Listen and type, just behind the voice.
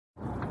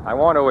I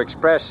want to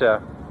express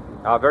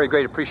our very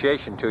great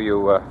appreciation to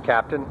you,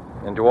 Captain,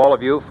 and to all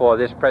of you for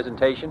this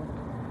presentation,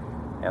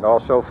 and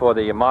also for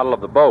the model of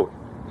the boat.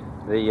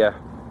 The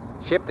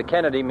ship, the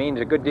Kennedy,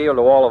 means a good deal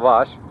to all of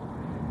us.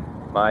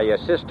 My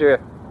sister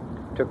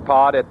took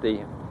part at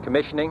the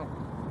commissioning.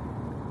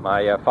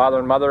 My father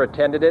and mother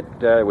attended it.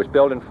 It was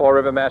built in Fall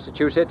River,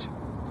 Massachusetts.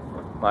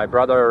 My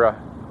brother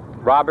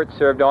Robert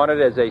served on it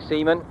as a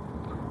seaman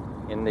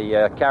in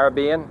the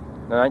Caribbean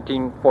in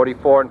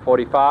 1944 and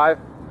 45.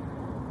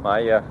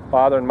 My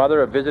father and mother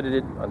have visited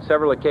it on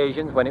several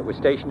occasions when it was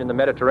stationed in the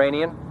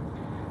Mediterranean.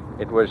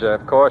 It was,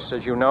 of course,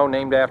 as you know,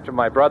 named after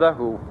my brother,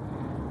 who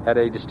had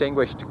a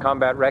distinguished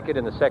combat record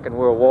in the Second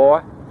World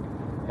War,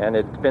 and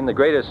it's been the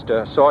greatest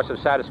source of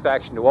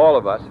satisfaction to all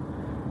of us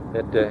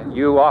that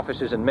you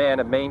officers and men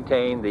have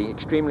maintained the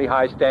extremely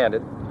high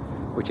standard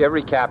which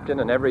every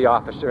captain and every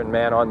officer and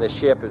man on this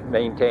ship has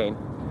maintained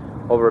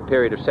over a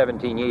period of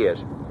 17 years.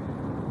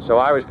 So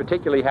I was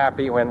particularly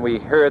happy when we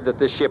heard that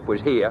this ship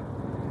was here,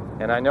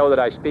 and I know that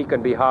I speak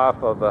on behalf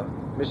of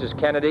Mrs.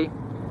 Kennedy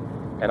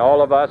and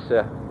all of us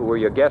who were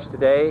your guests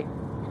today,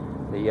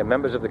 the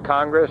members of the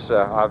Congress,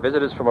 our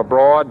visitors from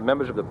abroad,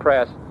 members of the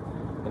press,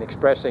 in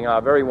expressing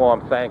our very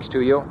warm thanks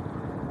to you,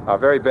 our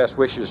very best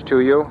wishes to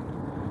you,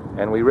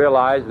 and we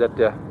realize that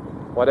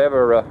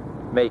whatever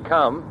may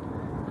come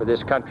for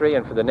this country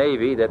and for the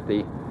Navy, that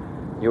the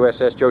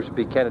USS Joseph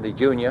P. Kennedy,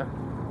 Jr.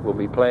 will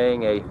be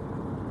playing a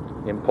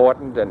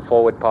important and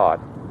forward part.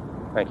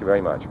 Thank you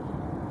very much.